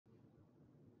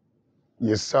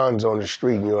your son's on the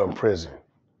street and you're in prison.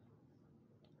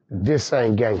 This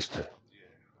ain't gangster.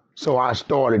 So I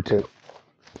started to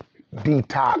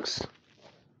detox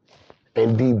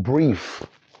and debrief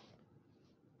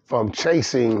from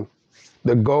chasing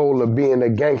the goal of being a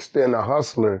gangster and a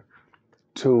hustler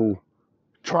to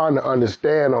trying to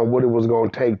understand on what it was going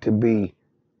to take to be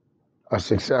a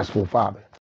successful father.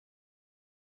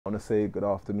 I want to say good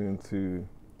afternoon to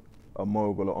a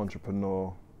mogul, an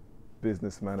entrepreneur,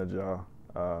 business manager,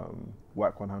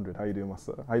 Wack 100. How you doing,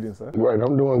 sir? How you doing, sir? Great.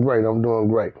 I'm doing great. I'm doing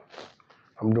great.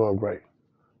 I'm doing great.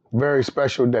 Very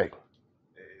special day.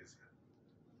 It is.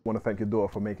 I want to thank your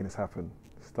daughter for making this happen.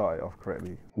 Start it off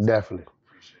correctly. Definitely.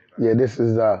 Yeah, this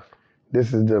is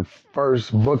the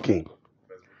first booking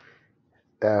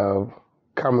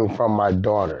coming from my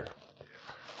daughter.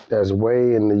 That's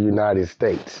way in the United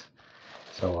States.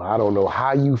 So I don't know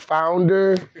how you found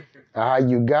her, how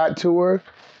you got to her,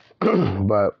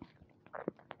 but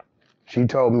she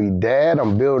told me, Dad,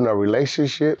 I'm building a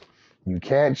relationship. You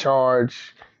can't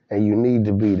charge and you need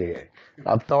to be there.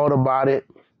 I thought about it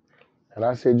and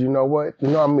I said, you know what? You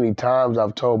know how many times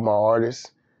I've told my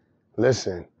artists,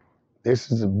 listen,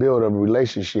 this is a build of a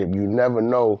relationship. You never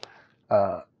know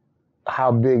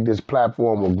how big this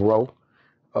platform will grow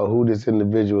or who this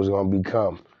individual is going to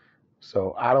become.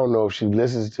 So I don't know if she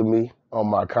listens to me on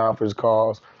my conference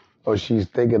calls or she's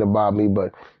thinking about me,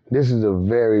 but this is a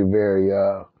very, very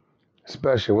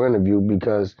special interview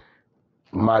because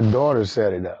my daughter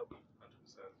set it up.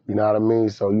 You know what I mean?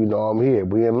 So, you know, I'm here.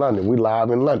 We in London. We live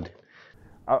in London.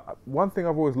 One thing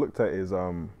I've always looked at is,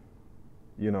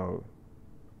 you know,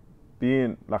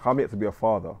 being, like, I'm yet to be a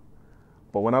father,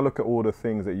 but when I look at all the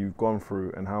things that you've gone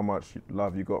through and how much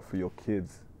love you got for your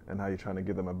kids and how you're trying to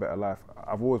give them a better life,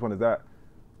 I've always wondered that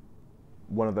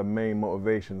one of the main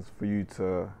motivations for you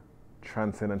to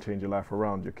transcend and change your life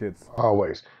around your kids.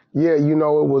 Always. Yeah, you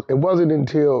know, it wasn't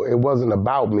until it wasn't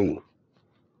about me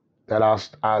that I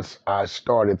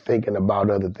started thinking about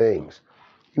other things.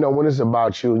 You know, when it's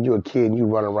about you and you're a kid and you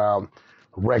run around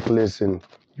reckless and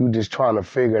you just trying to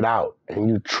figure it out and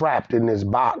you trapped in this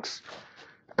box,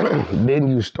 then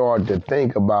you start to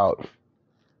think about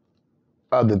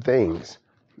other things.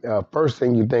 First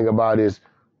thing you think about is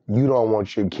you don't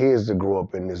want your kids to grow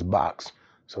up in this box.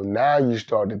 So now you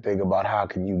start to think about how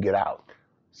can you get out.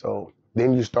 So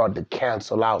then you start to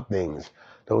cancel out things,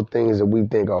 those things that we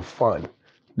think are fun,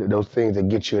 those things that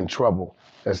get you in trouble,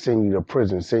 that send you to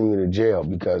prison, send you to jail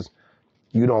because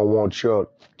you don't want your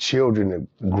children to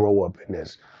grow up in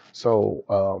this. So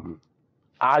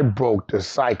I broke the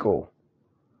cycle,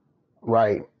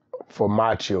 right, for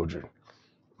my children.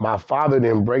 My father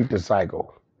didn't break the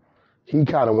cycle. He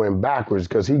kind of went backwards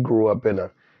because he grew up in a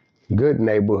good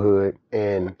neighborhood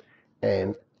and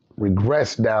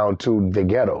regressed down to the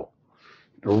ghetto.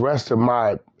 The rest of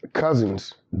my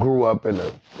cousins grew up in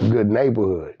a good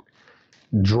neighborhood.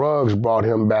 Drugs brought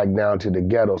him back down to the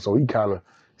ghetto, so he kind of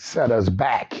set us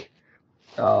back.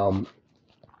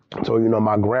 So, you know,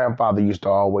 my grandfather used to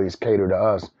always cater to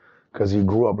us because he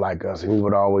grew up like us, and he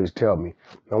would always tell me,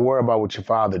 don't worry about what your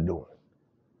father doing.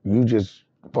 You just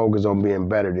focus on being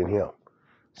better than him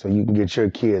so you can get your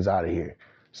kids out of here.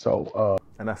 So,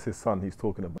 and that's his son he's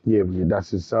talking about. Yeah, that's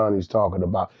his son he's talking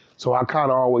about. So I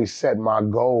kind of always set my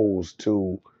goals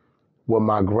to what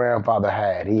my grandfather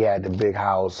had. He had the big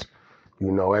house,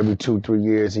 you know, every 2-3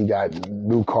 years he got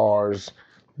new cars,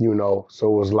 you know,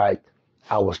 so it was like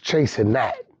I was chasing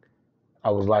that.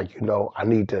 I was like, you know, I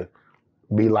need to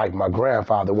be like my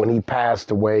grandfather. When he passed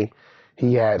away,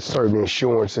 he had certain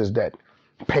insurances that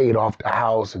paid off the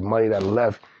house and money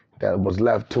that was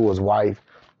left to his wife.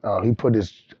 He put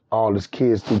all his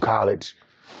kids through college.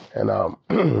 And,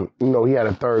 you know, he had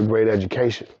a 3rd grade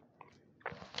education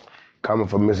coming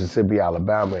from Mississippi,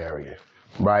 Alabama area,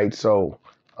 right? So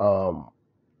I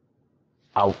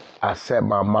set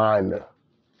my mind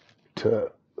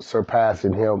to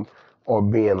surpassing him or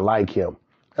being like him.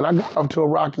 And I got off to a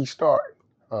rocky start.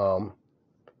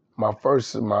 My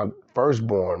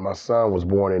firstborn, my son was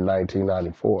born in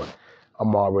 1994.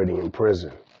 I'm already in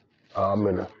prison.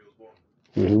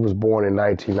 He was born in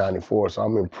 1994, so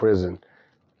I'm in prison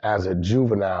as a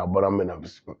juvenile, but I'm in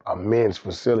a men's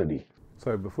facility.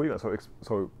 So before you go,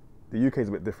 so the UK is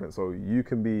a bit different. So you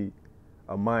can be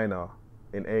a minor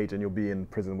in age and you'll be in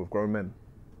prison with grown men.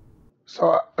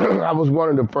 So I was one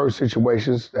of the first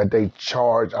situations that they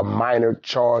charged, a minor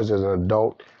charged as an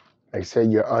adult. They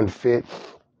said you're unfit.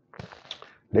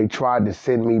 They tried to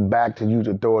send me back to youth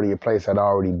authority, a place I'd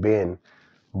already been,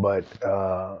 but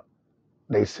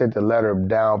they sent the letter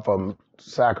down from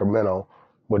Sacramento,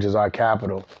 which is our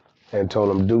capital, and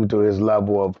told him due to his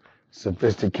level of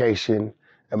sophistication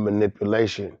and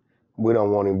manipulation. We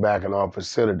don't want him back in our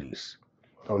facilities.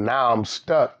 So now I'm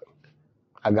stuck.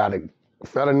 I got a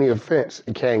felony offense.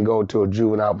 It can't go to a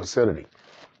juvenile facility.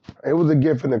 It was a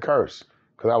gift and a curse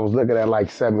because I was looking at like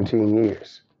 17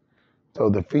 years. So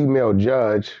the female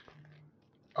judge,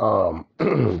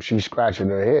 she's scratching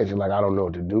her head. She's like, I don't know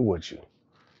what to do with you.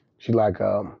 She's like,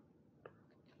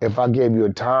 if I gave you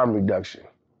a time reduction,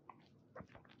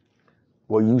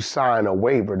 will you sign a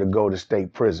waiver to go to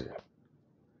state prison?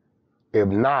 If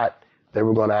not, they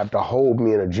were gonna have to hold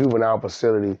me in a juvenile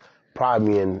facility,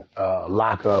 probably in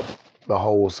lockup, the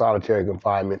whole solitary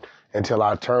confinement until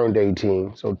I turned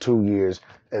 18, so 2 years,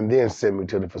 and then send me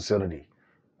to the facility.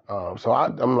 So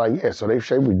I'm like, yeah, so they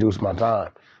should reduce my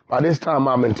time. By this time,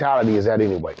 my mentality is that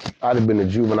anyway. I'd have been to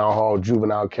juvenile hall,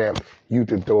 juvenile camp,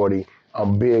 youth authority.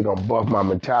 I'm big, I'm buff, my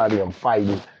mentality, I'm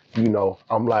fighting. You know,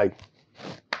 I'm like,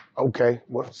 okay,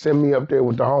 well, send me up there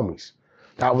with the homies.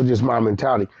 That was just my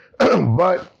mentality.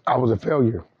 But I was a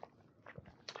failure.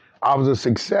 I was a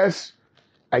success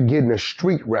at getting a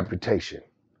street reputation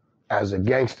as a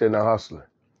gangster and a hustler.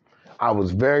 I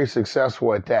was very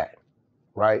successful at that,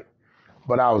 right?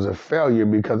 But I was a failure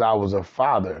because I was a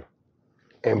father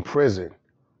in prison.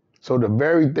 So the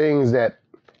very things that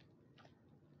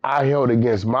I held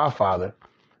against my father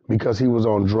because he was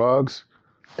on drugs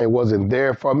and wasn't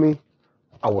there for me,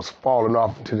 I was falling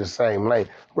off into the same lane.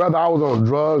 Whether I was on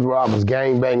drugs, whether I was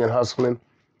gangbanging, hustling,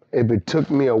 if it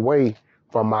took me away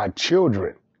from my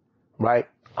children, right,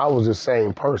 I was the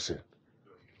same person.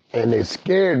 And it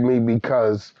scared me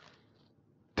because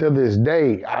to this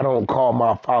day, I don't call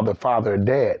my father or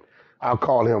dad. I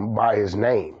call him by his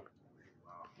name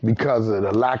because of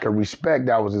the lack of respect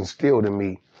that was instilled in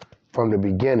me from the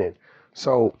beginning.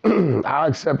 So I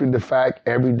accepted the fact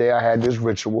every day I had this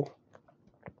ritual,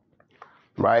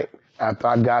 right? After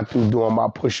I got through doing my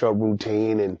push-up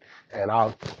routine and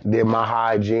I did my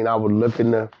hygiene, I would look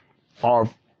in our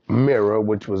mirror,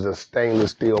 which was a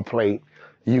stainless steel plate.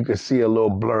 You could see a little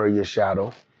blur of your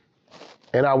shadow.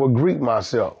 And I would greet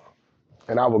myself.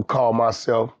 And I would call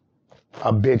myself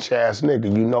a bitch-ass nigga.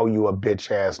 You know you a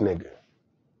bitch-ass nigga.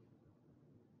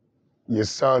 Your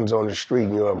son's on the street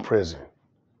and you're in prison.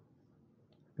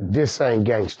 This ain't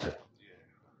gangster.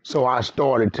 So I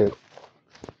started to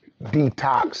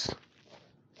detox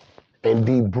and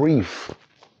debrief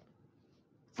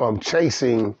from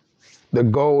chasing the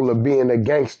goal of being a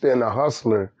gangster and a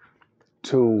hustler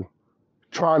to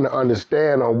trying to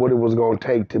understand on what it was going to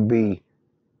take to be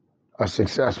a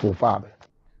successful father.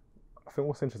 I think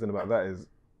what's interesting about that is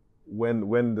when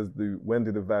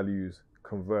do the values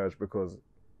converge? Because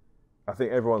I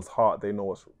think everyone's heart, they know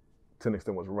what's, to an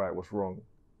extent, what's right, what's wrong,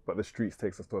 but the streets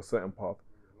takes us to a certain path.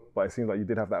 But it seems like you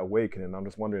did have that awakening. I'm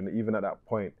just wondering, even at that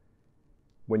point,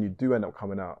 when you do end up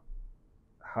coming out,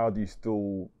 how do you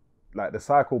still, like the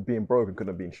cycle being broken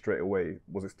couldn't have been straight away.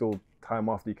 Was it still time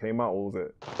after you came out, or was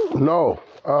it? No.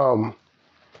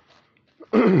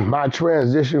 My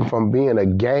transition from being a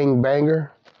gangbanger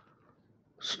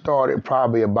started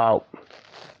probably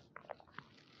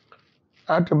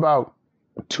after about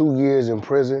 2 years in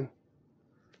prison,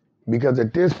 because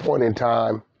at this point in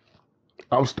time,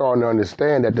 I'm starting to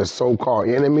understand that the so-called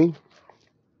enemy,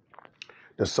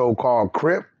 the so-called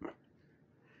Crip,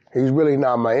 he's really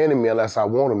not my enemy unless I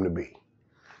want him to be.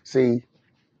 See,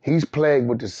 he's plagued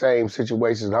with the same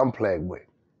situations I'm plagued with.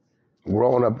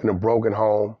 Growing up in a broken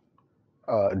home,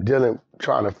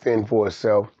 trying to fend for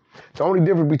himself. The only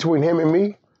difference between him and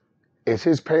me is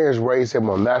his parents raised him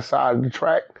on that side of the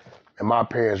track, and my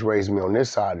parents raised me on this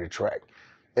side of the track.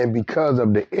 And because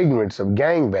of the ignorance of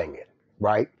gangbanging,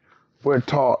 right, we're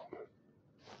taught,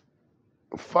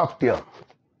 fuck them,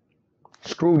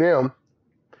 screw them.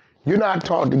 You're not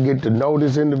taught to get to know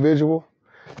this individual.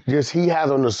 Just he has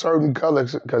on a certain color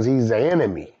because he's the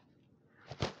enemy.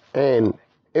 And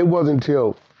it wasn't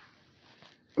until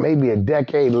maybe a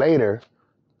decade later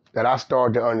that I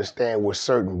started to understand where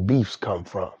certain beefs come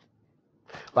from.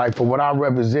 Like for what I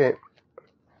represent,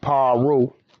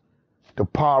 Paru, the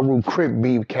Paru Crip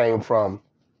beef came from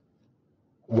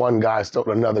one guy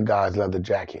stole another guy's leather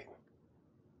jacket.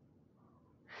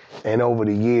 And over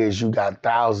the years, you got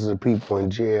thousands of people in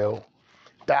jail,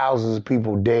 thousands of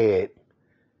people dead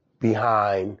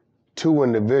behind two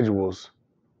individuals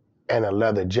and a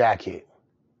leather jacket.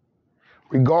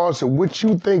 Regardless of what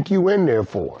you think you in there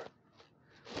for,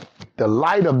 the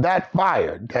light of that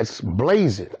fire that's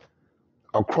blazing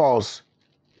across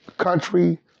the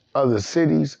country, other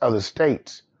cities, other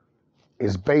states,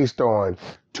 is based on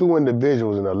two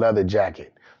individuals in a leather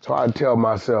jacket. So I tell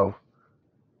myself,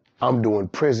 I'm doing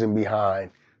prison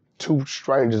behind two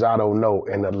strangers I don't know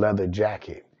in a leather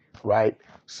jacket, right?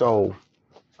 So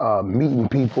meeting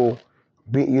people.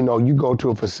 You go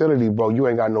to a facility, bro, you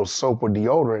ain't got no soap or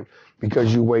deodorant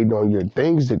because you waiting on your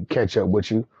things to catch up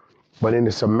with you. But then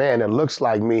it's a man that looks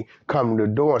like me come to the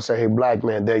door and say, hey, black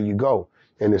man, there you go.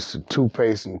 And it's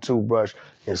toothpaste and toothbrush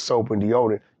and soap and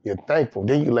deodorant. You're thankful.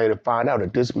 Then you later find out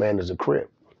that this man is a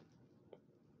Crip.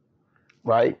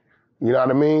 Right? You know what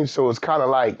I mean? So it's kind of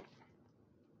like,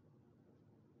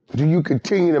 do you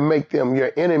continue to make them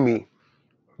your enemy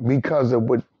because of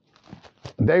what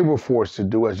they were forced to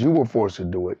do as you were forced to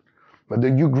do it? But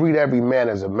then you greet every man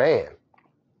as a man,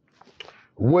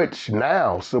 which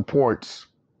now supports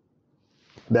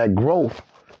that growth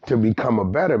to become a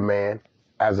better man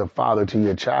as a father to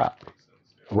your child,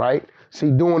 right? See,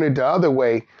 doing it the other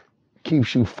way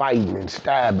keeps you fighting and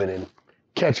stabbing and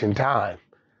catching time,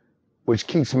 which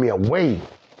keeps me away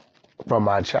from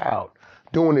my child.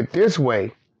 Doing it this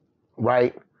way,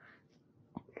 right,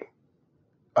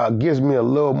 gives me a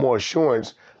little more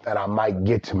assurance that I might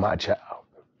get to my child.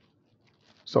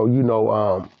 So,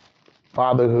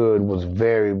 fatherhood was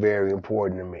very, very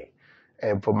important to me.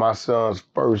 And for my son's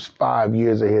first 5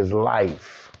 years of his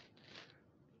life,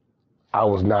 I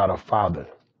was not a father.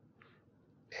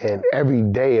 And every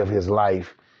day of his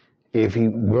life, if he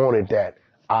wanted that,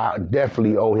 I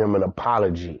definitely owe him an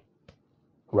apology,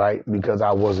 right? Because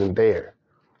I wasn't there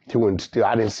to instill.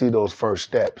 I didn't see those first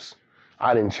steps.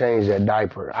 I didn't change that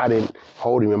diaper. I didn't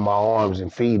hold him in my arms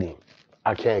and feed him.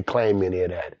 I can't claim any of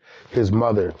that. His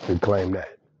mother could claim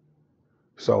that.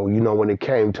 So, when it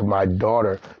came to my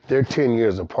daughter, they're 10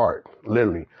 years apart,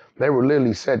 literally. They were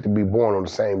literally set to be born on the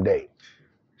same day.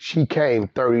 She came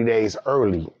 30 days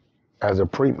early as a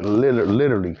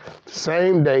literally.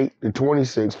 Same date, the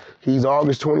 26th. He's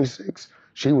August 26th.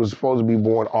 She was supposed to be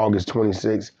born August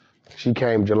 26th. She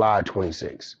came July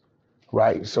 26th,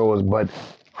 right? So, but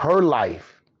her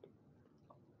life,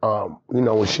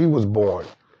 when she was born,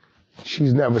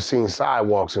 she's never seen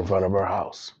sidewalks in front of her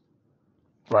house.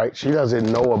 Right? She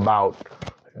doesn't know about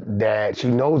dad. She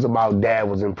knows about dad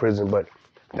was in prison, but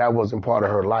that wasn't part of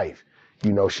her life.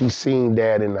 She's seen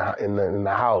dad in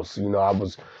the house. I'm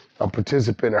a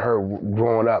participant in her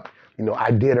growing up.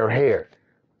 I did her hair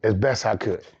as best I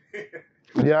could.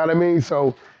 You know what I mean?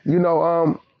 So, and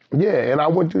I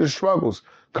went through the struggles.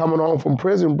 Coming home from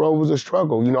prison, bro, was a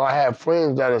struggle. I had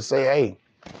friends that'll say, hey,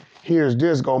 here's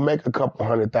this, go make a couple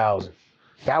 $100,000.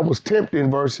 That was tempting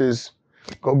versus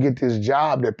go get this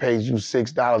job that pays you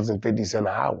 $6.50 an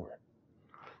hour.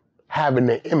 Having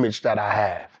the image that I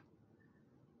have.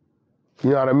 You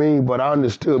know what I mean? But I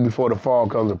understood before the fall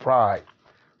comes of pride.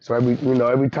 So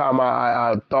every time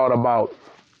I thought about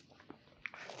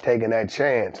taking that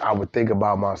chance, I would think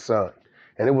about my son.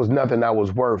 And it was nothing that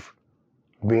was worth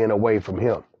being away from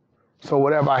him. So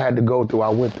whatever I had to go through, I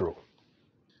went through.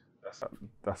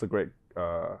 That's a great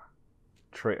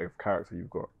trait of character you've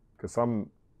got. Because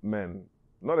some men,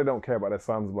 not they don't care about their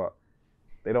sons, but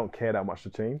they don't care that much to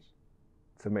change,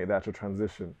 to make the actual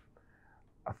transition.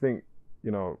 I think,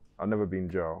 I've never been in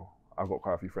jail. I've got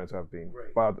quite a few friends who have been.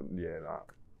 Right. But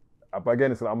but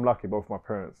again, I'm lucky. Both my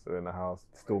parents are in the house,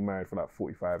 still married for like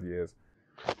 45 years.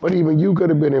 But even you could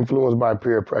have been influenced by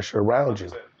peer pressure around you.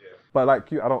 Yeah. But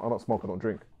like you, I don't smoke, I don't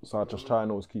drink. So I just try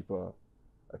and always keep a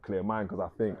clear mind because I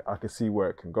think I can see where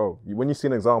it can go. When you see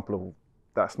an example of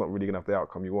that's not really gonna have the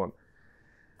outcome you want,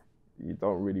 you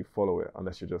don't really follow it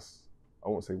unless you're just, I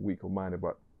won't say weak or minded,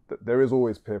 but there is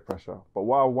always peer pressure. But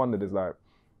what I wondered is like,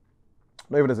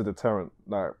 maybe there's a deterrent,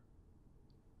 like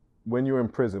when you're in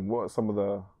prison, what are some of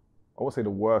the, I won't say the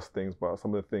worst things, but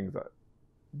some of the things that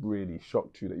really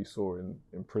shocked you that you saw in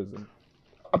prison?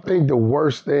 I think the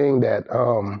worst thing that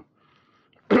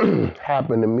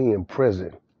happened to me in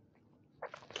prison,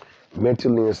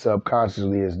 mentally and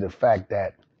subconsciously, is the fact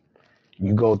that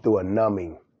you go through a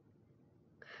numbing.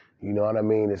 You know what I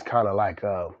mean? It's kind of like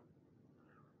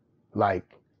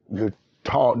you're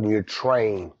taught and you're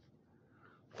trained.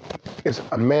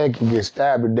 A man can get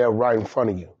stabbed to death right in front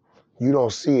of you. You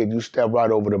don't see it, you step right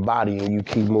over the body and you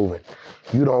keep moving.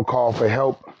 You don't call for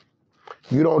help.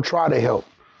 You don't try to help.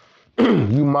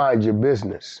 You mind your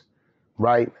business,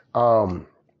 right? The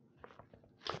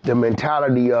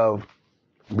mentality of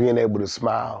being able to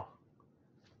smile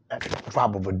at the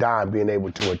drop of a dime, being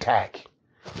able to attack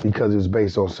because it's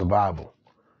based on survival,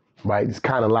 right? It's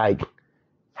kind of like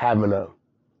having an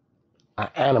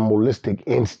animalistic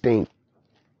instinct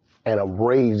and a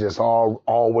rage that's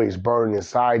always burning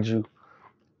inside you,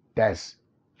 that's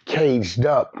caged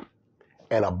up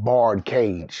in a barred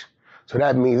cage. So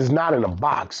that means it's not in a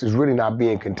box, it's really not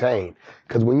being contained.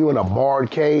 Because when you're in a barred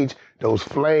cage, those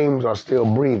flames are still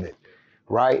breathing,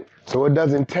 right? So it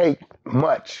doesn't take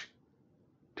much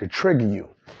to trigger you.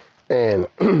 And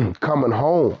coming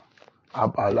home, I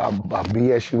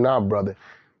BS you not, brother.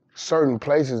 Certain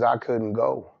places I couldn't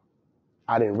go.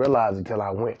 I didn't realize until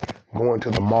I went. Going to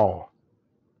the mall.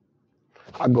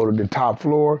 I go to the top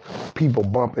floor, people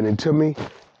bumping into me.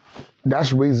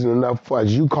 That's reason enough for,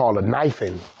 as you call a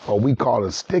knifing, or we call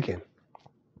a sticking,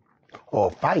 or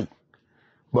a fight.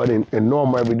 But in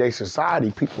normal everyday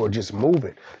society, people are just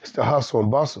moving. It's the hustle and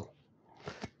bustle.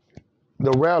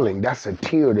 The railing, that's a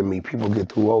tear to me. People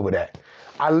get through over that.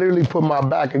 I literally put my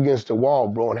back against the wall,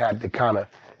 bro, and had to kind of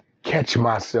catch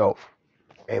myself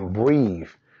and breathe.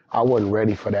 I wasn't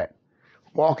ready for that.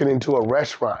 Walking into a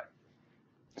restaurant,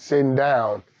 sitting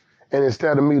down, and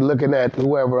instead of me looking at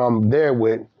whoever I'm there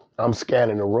with, I'm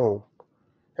scanning the room.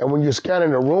 And when you're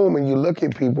scanning the room and you look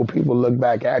at people, people look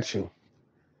back at you.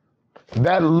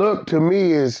 That look to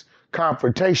me is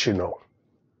confrontational,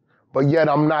 but yet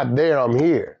I'm not there, I'm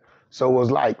here. So it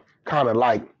was like, kind of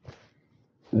like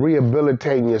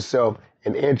rehabilitating yourself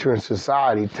and entering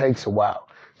society takes a while.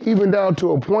 Even down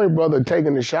to a point, brother,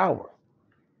 taking a shower.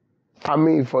 I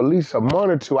mean, for at least a month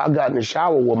or two, I got in the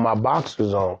shower with my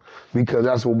boxers on because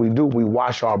that's what we do. We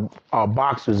wash our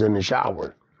boxers in the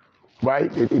shower,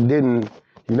 right? It didn't,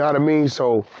 you know what I mean?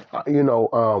 So,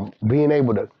 being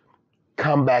able to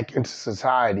come back into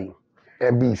society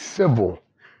and be civil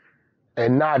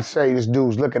and not say, this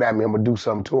dude's looking at me, I'm gonna do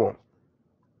something to him.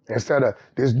 Instead of,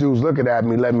 this dude's looking at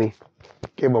me, let me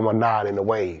give him a nod and a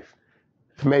wave.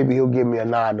 Maybe he'll give me a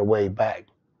nod and a wave back,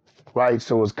 right?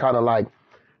 So it's kind of like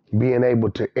being able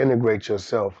to integrate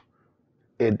yourself.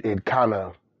 It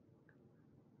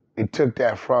took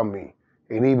that from me.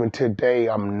 And even today,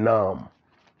 I'm numb.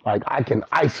 Like, I can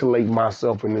isolate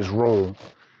myself in this room,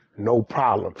 no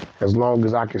problem, as long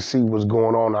as I can see what's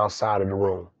going on outside of the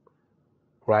room,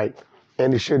 right?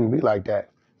 And it shouldn't be like that.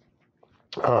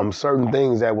 Certain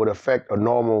things that would affect a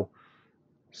normal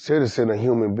citizen, a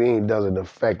human being, doesn't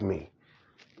affect me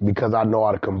because I know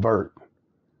how to convert.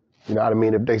 You know what I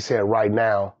mean? If they said right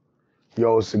now,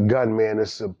 yo, it's a gunman,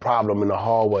 it's a problem in the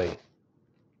hallway,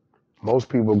 most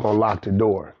people are gonna lock the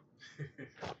door.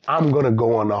 I'm gonna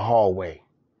go in the hallway.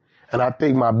 And I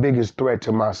think my biggest threat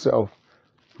to myself,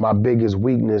 my biggest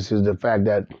weakness is the fact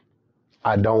that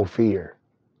I don't fear.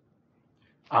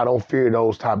 I don't fear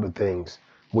those type of things.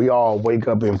 We all wake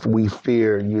up and we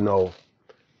fear,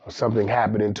 something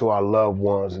happening to our loved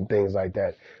ones and things like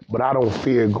that. But I don't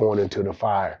fear going into the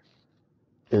fire.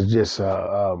 It's just,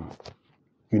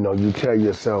 you tell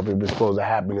yourself if it's supposed to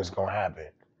happen, it's gonna happen,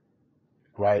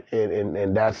 right?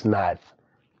 And that's not,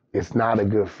 it's not a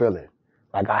good feeling.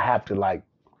 Like, I have to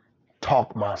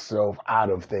talk myself out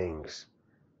of things.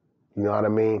 You know what I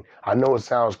mean? I know it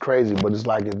sounds crazy, but it's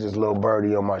like it's this little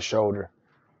birdie on my shoulder.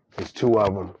 It's two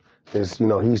of them. It's,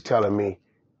 he's telling me,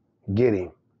 get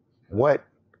him. What?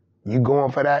 You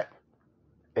going for that?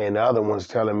 And the other one's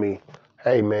telling me,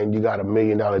 hey man, you got $1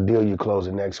 million deal you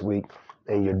closing next week,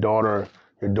 and your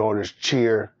daughter's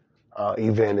cheer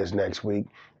event is next week,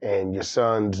 and your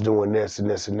son's doing this and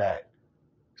this and that.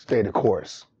 Stay the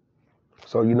course.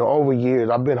 So, over years,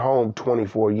 I've been home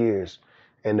 24 years,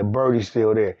 and the birdie's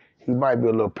still there. He might be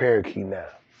a little parakeet now,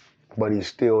 but he's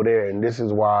still there. And this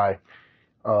is why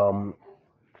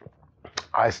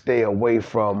I stay away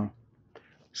from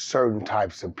certain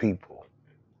types of people,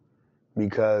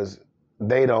 because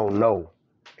they don't know.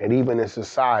 And even in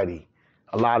society,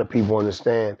 a lot of people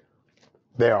understand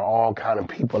there are all kind of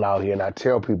people out here. And I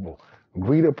tell people,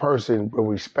 greet a person with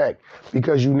respect,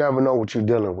 because you never know what you're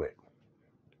dealing with.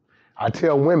 I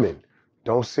tell women,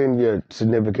 don't send your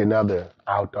significant other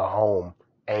out the home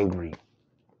angry,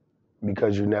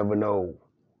 because you never know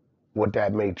what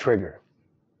that may trigger.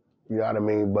 You know what I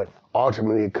mean? But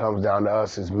ultimately it comes down to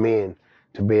us as men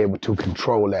to be able to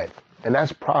control that. And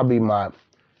that's probably my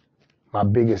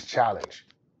biggest challenge,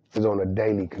 is on a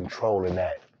daily controlling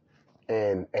that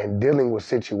and dealing with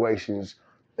situations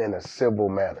in a civil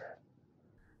manner.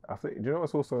 I think, do you know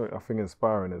what's also, I think,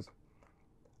 inspiring is,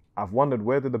 I've wondered,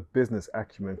 where did the business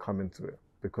acumen come into it?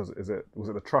 Because was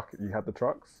it the truck? You had the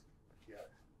trucks? Yeah.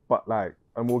 But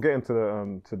and we'll get into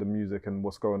the music and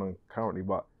what's going on currently,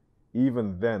 but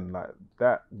even then,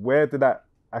 where did that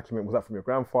acumen, was that from your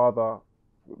grandfather?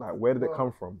 Where did it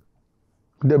come from?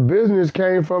 The business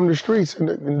came from the streets, and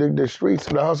the streets,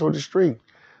 and the hustle of the street.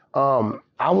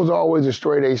 I was always a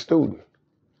straight A student.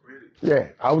 Yeah,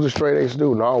 I was a straight A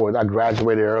student always. I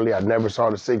graduated early. I never saw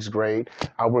the 6th grade.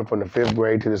 I went from the 5th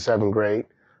grade to the 7th grade.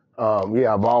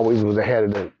 I've always was ahead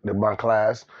of my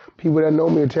class. People that know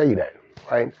me will tell you that,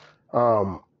 right?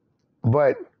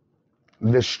 But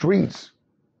the streets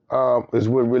is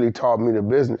what really taught me the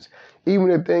business. Even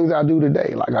the things I do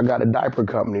today, like I got a diaper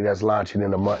company that's launching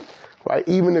in a month. right?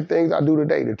 Even the things I do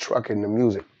today, the trucking, the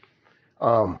music,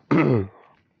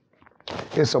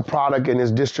 it's a product and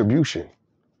it's distribution.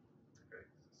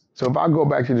 So if I go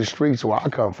back to the streets where I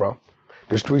come from,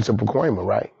 the streets of Pacoima,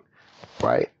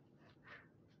 right?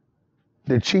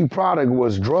 The cheap product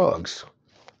was drugs,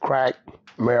 crack,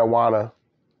 marijuana,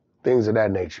 things of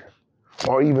that nature,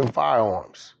 or even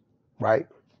firearms, right?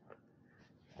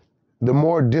 The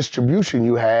more distribution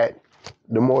you had,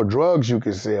 the more drugs you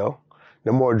could sell.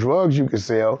 The more drugs you could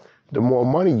sell, the more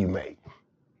money you make,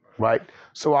 right?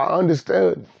 So I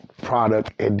understood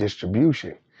product and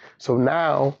distribution. So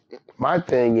now my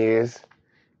thing is,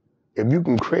 if you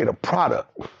can create a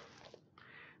product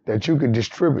that you could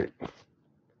distribute,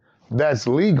 that's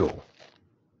legal.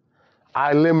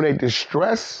 I eliminate the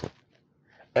stress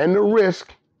and the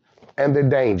risk and the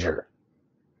danger,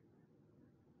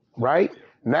 right?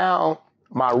 Now,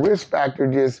 my risk factor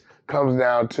just comes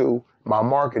down to my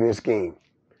marketing scheme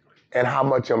and how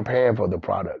much I'm paying for the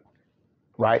product,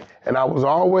 right? And I was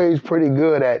always pretty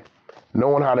good at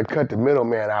knowing how to cut the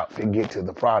middleman out to get to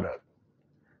the product,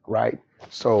 right?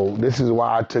 So this is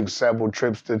why I took several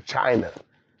trips to China,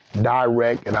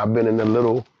 direct, and I've been in a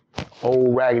little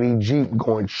old raggedy Jeep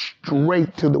going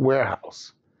straight to the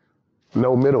warehouse.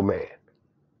 No middleman.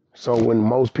 So when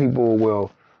most people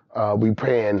will be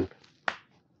paying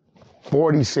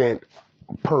 40 cents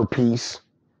per piece,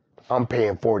 I'm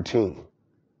paying 14,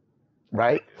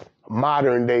 right?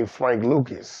 Modern day Frank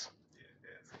Lucas,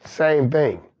 same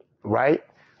thing, right?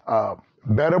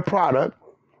 Better product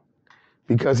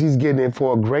because he's getting it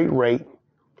for a great rate.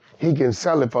 He can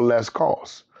sell it for less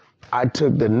cost. I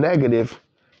took the negative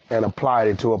and applied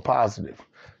it to a positive.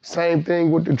 Same thing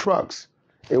with the trucks.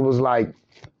 It was like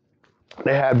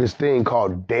they have this thing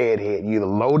called deadhead. You either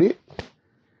load it,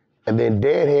 and then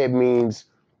deadhead means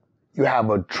you have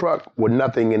a truck with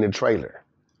nothing in the trailer.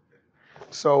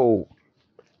 So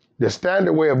the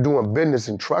standard way of doing business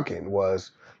in trucking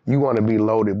was you want to be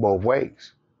loaded both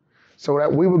ways. So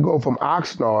that we would go from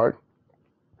Oxnard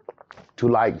to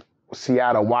like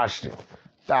Seattle, Washington,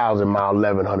 1,000-mile,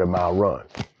 1,100-mile run.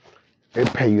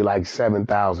 It pay you like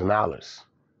 $7,000.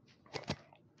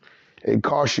 It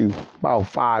costs you about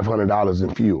 $500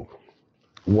 in fuel,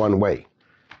 one way.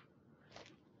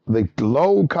 The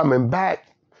load coming back,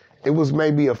 it was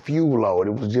maybe a fuel load.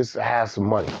 It was just to have some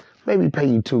money. Maybe pay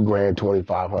you $2,000,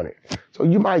 $2,500. So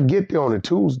you might get there on a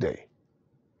Tuesday,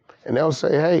 and they'll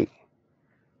say, hey,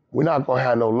 we're not gonna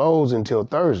have no loads until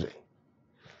Thursday.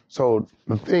 So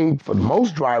the thing for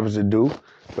most drivers to do,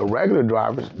 the regular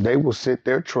drivers, they will sit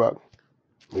their truck.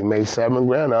 We made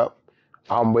 $7,000 up.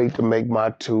 I'll wait to make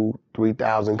my $2,000,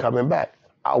 $3,000 coming back.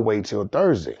 I'll wait till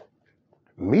Thursday.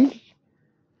 Me,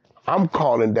 I'm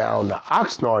calling down the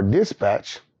Oxnard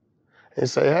dispatch and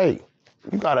say, hey,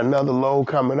 you got another load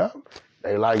coming up?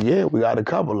 They like, yeah, we got a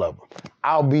couple of them.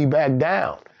 I'll be back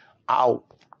down. I'll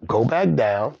go back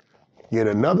down, get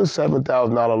another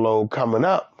 $7,000 load coming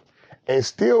up, and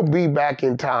still be back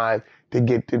in time to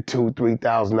get the $2,000,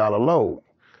 $3,000 load.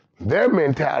 Their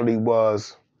mentality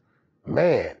was,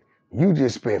 man, you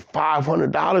just spent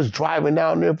 $500 driving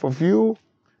down there for fuel?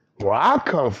 Where I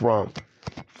come from,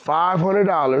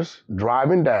 $500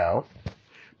 driving down,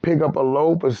 pick up a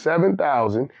load for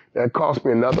 $7,000, that cost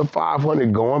me another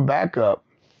 $500 going back up,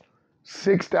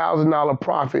 $6,000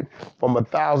 profit from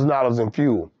 $1,000 in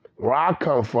fuel. Where I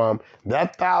come from,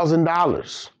 that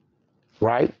 $1,000,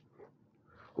 right,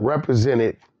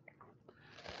 represented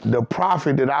the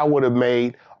profit that I would have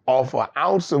made off an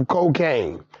ounce of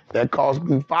cocaine that cost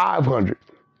me $500,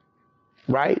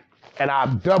 right? And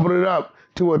I've doubled it up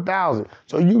to $1,000.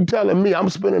 So you telling me I'm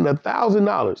spending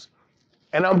 $1,000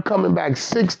 and I'm coming back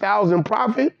 $6,000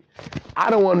 profit? I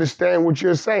don't understand what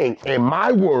you're saying. In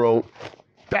my world,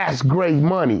 that's great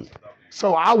money.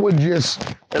 So I would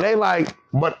just, and they like,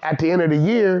 but at the end of the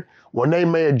year, when they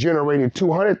may have generated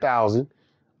 $200,000,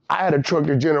 I had a truck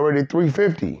that generated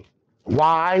 $350.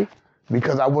 Why?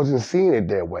 Because I wasn't seeing it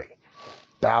that way.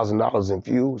 $1,000 in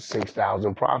fuel,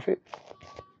 $6,000 profit,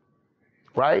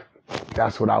 right?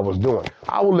 That's what I was doing.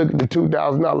 I would look at the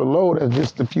 $2,000 load as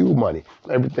just the fuel money.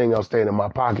 Everything else stayed in my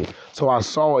pocket. So I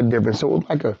saw a difference. So it was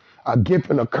like a gift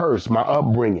and a curse, my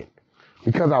upbringing.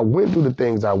 Because I went through the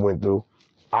things I went through,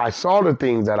 I saw the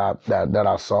things that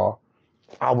I saw,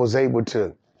 I was able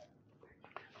to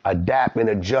adapt and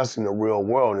adjust in the real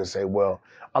world and say, well,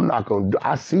 I'm not going to,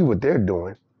 I see what they're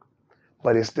doing,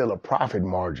 but it's still a profit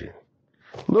margin.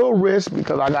 Little risk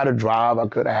because I got to drive. I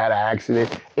could have had an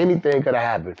accident. Anything could have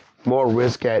happened. More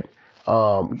risk at,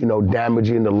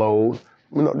 damaging the load.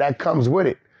 That comes with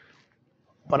it.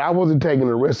 But I wasn't taking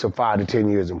the risk of 5 to 10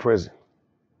 years in prison.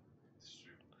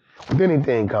 With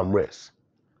anything come risk.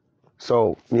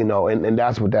 So, you know, and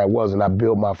that's what that was. And I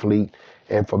built my fleet.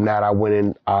 And from that, I went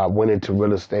into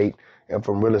real estate, and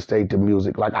from real estate to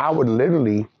music. Like, I would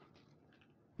literally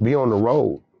be on the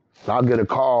road. I'll get a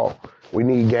call, we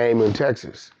need game in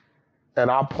Texas.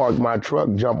 And I'll park my truck,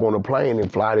 jump on a plane,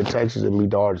 and fly to Texas and meet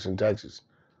the artists in Texas.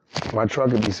 My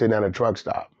truck would be sitting at a truck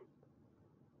stop.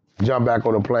 Jump back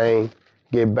on a plane,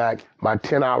 get back. My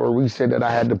 10-hour reset that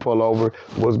I had to pull over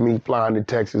was me flying to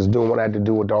Texas, doing what I had to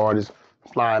do with the artists,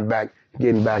 flying back,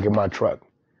 getting back in my truck.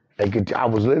 I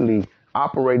was literally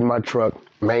operating my truck,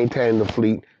 maintaining the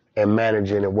fleet, and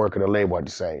managing and working a label at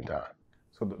the same time.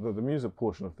 So the music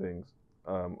portion of things,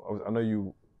 I know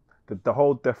you, the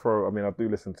whole Deathrow, I mean, I do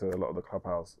listen to a lot of the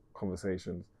clubhouse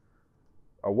conversations.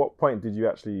 At what point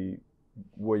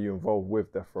were you involved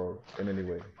with Deathrow in any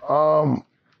way?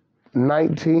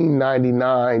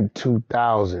 1999,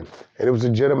 2000. And it was a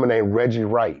gentleman named Reggie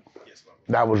Wright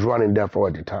that was running Deathrow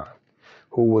at the time,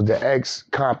 who was the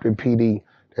ex-Compton PD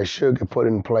that Suge had put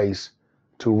in place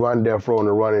to run Deathrow and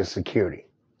to run in security.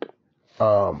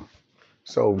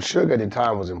 So Suge at the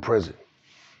time was in prison.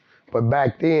 But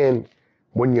back then,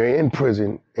 when you're in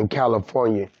prison in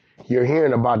California, you're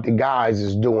hearing about the guys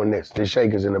that's doing this, the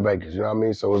shakers and the bakers, you know what I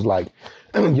mean? So it's like,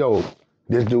 yo,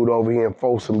 this dude over here in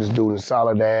Folsom, this dude in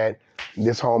Soledad,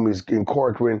 this homie's in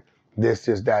Corcoran, this,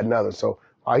 that, and other. So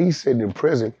while he's sitting in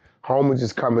prison, homies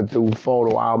just coming through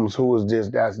photo albums, who is this,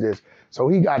 that's this. So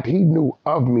he knew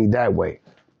of me that way.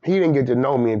 He didn't get to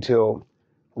know me until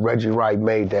Reggie Wright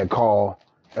made that call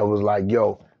and was like,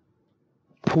 yo,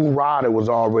 Pooh Ryder was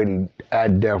already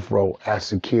at Deathrow as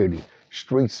security,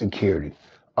 street security,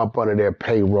 up under their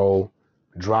payroll,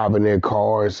 driving their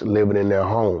cars, living in their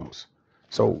homes.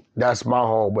 So that's my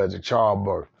home as a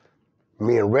childbirth.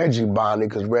 Me and Reggie bonded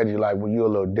because Reggie like, well, you're a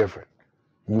little different.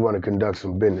 You want to conduct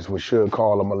some business. We should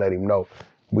call him and let him know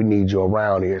we need you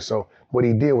around here. So what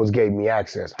he did was gave me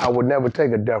access. I would never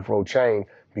take a Deathrow chain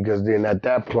because then at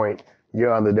that point,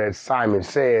 you're under that Simon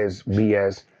Says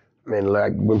BS. And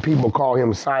like when people call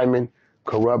him Simon,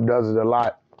 Corrupt does it a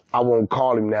lot, I won't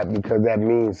call him that because that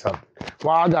means something.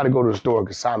 Well, I got to go to the store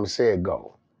because Simon said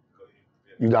go.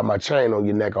 You got my chain on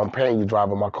your neck, I'm paying you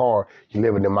driving my car, you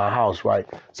living in my house, right?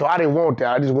 So I didn't want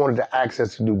that, I just wanted the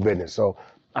access to do business. So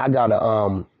I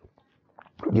gotta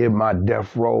give my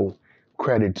Deathrow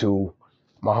credit to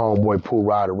my homeboy Pooh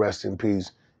Ryder, rest in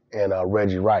peace, and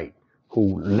Reggie Wright,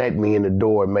 who let me in the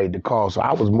door and made the call. So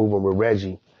I was moving with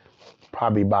Reggie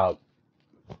probably about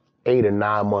 8 or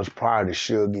 9 months prior to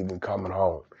Suge even coming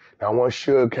home. Now once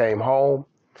Suge came home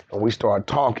and we started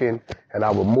talking and I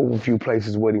would move a few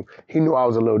places with him, he knew I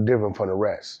was a little different from the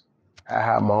rest. I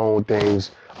had my own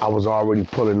things. I was already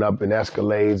pulling up in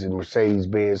Escalades and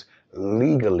Mercedes-Benz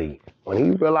legally. When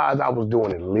he realized I was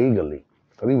doing it legally,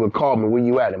 because he would call me, where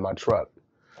you at in my truck?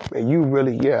 Man, you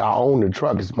really, yeah, I own the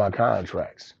truck, it's my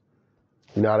contracts.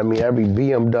 You know what I mean? Every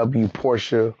BMW,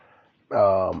 Porsche,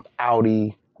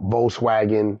 Audi,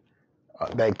 Volkswagen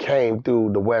that came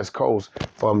through the West Coast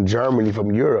from Germany,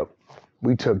 from Europe,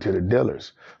 we took to the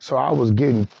dealers. So I was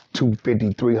getting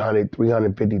 250, 300,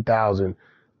 350,000,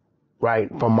 right,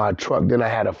 from my truck. Then I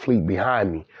had a fleet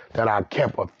behind me that I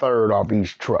kept a third off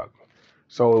each truck.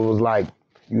 So it was like,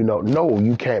 you know, no,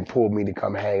 you can't pull me to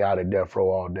come hang out at Deathrow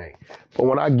all day. But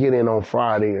when I get in on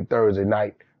Friday or Thursday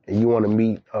night and you want to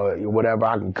meet whatever,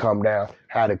 I can come down,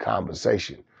 have a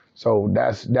conversation. So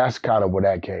that's kind of where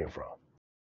that came from.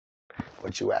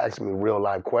 But you ask me real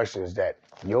life questions that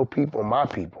your people, my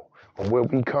people, and where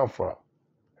we come from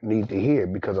need to hear,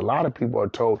 because a lot of people are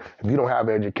told if you don't have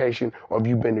education or if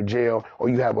you've been to jail or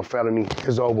you have a felony,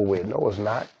 it's over with. No, it's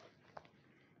not.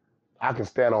 I can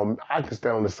stand on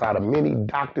the side of many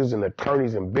doctors and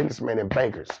attorneys and businessmen and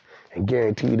bankers and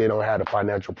guarantee you they don't have the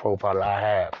financial profile that I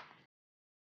have.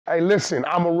 Hey, listen,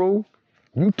 Amaru,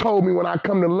 you told me when I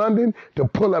come to London to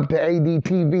pull up to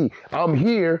ADTV. I'm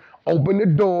here, open the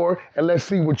door, and let's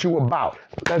see what you about.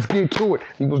 Let's get to it.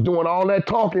 He was doing all that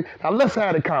talking. Now let's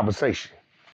have a conversation.